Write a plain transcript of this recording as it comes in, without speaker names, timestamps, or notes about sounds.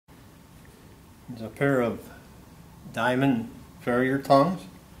There's a pair of Diamond Farrier Tongs.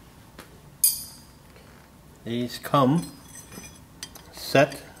 These come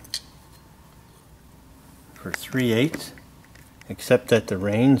set for 3/8, except that the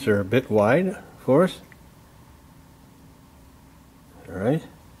reins are a bit wide for us. Alright,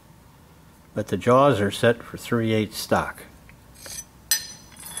 but the jaws are set for 3/8 stock.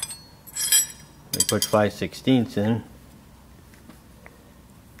 We put 5/16 in.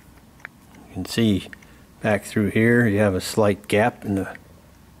 You can see back through here you have a slight gap in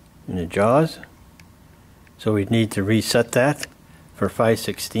the jaws, so we'd need to reset that for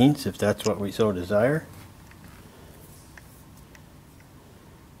 5/16 if that's what we so desire.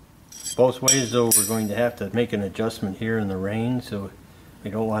 Both ways though, we're going to have to make an adjustment here in the rein, so we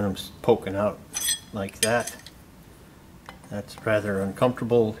don't want them poking out like that. That's rather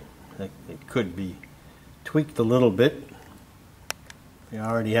uncomfortable. It could be tweaked a little bit. We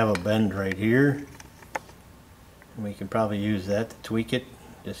already have a bend right here, and we can probably use that to tweak it,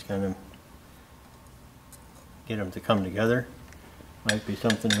 just kind of get them to come together. Might be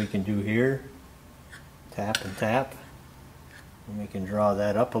something we can do here. Tap and tap, and we can draw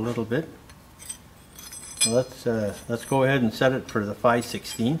that up a little bit. So let's go ahead and set it for the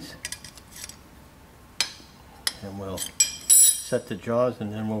 5/16, and we'll set the jaws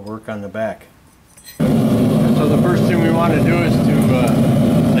and then we'll work on the back. So the first thing we want to do is to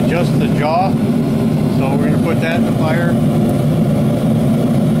adjust the jaw. So we're going to put that in the fire.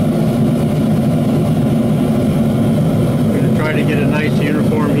 We're going to try to get a nice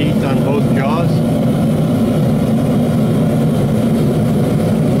uniform heat on both jaws.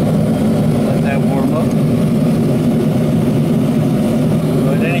 Let that warm up.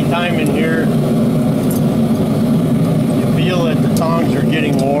 So at any time in here you feel that the tongs are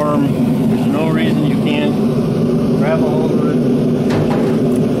getting warm, there's no reason you can't grab a hold of it,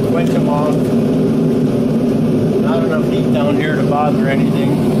 quench them off. Not enough heat down here to bother anything.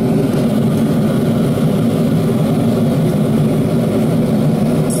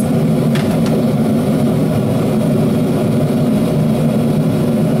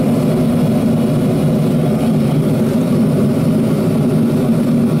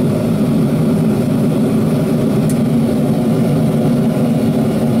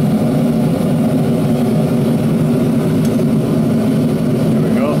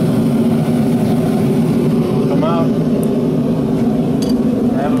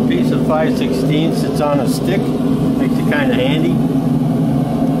 I have a piece of 5/16 that's on a stick, makes it kind of handy.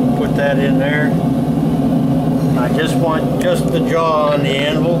 Put that in there. I just want just the jaw on the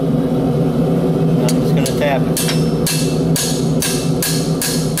anvil. I'm just going to tap it.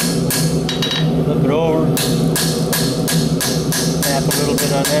 Flip it over. Tap a little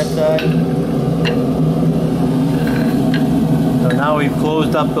bit on that side. So now we've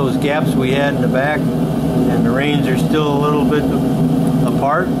closed up those gaps we had in the back, and the reins are still a little bit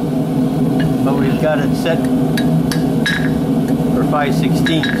apart, but we've got it set for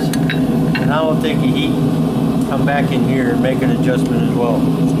 5/16. And now we'll take a heat, come back in here and make an adjustment as well.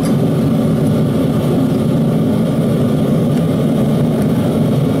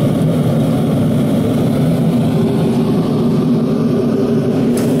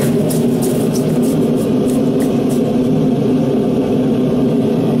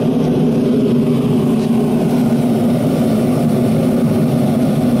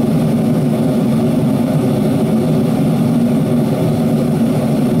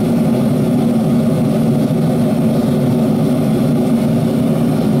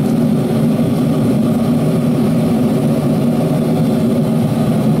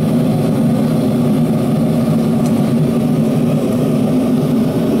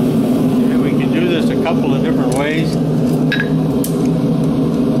 Couple of different ways.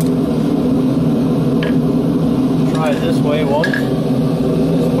 Try it this way once.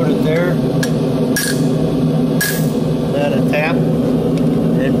 Just put it there. Then a tap.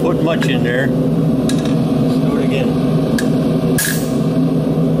 Didn't put much in there. Let's do it again.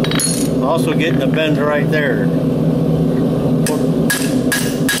 Also getting a bend right there. Put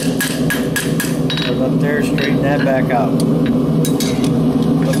it up there, straighten that back out.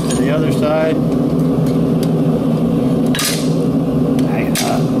 Look to the other side.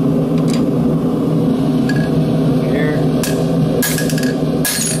 Here.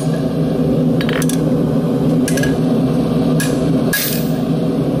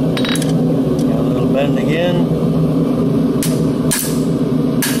 Got a little bend again.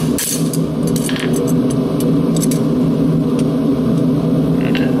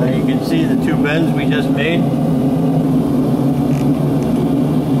 Now you can see the two bends we just made.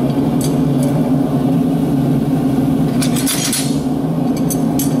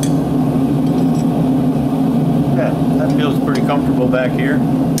 pretty comfortable back here.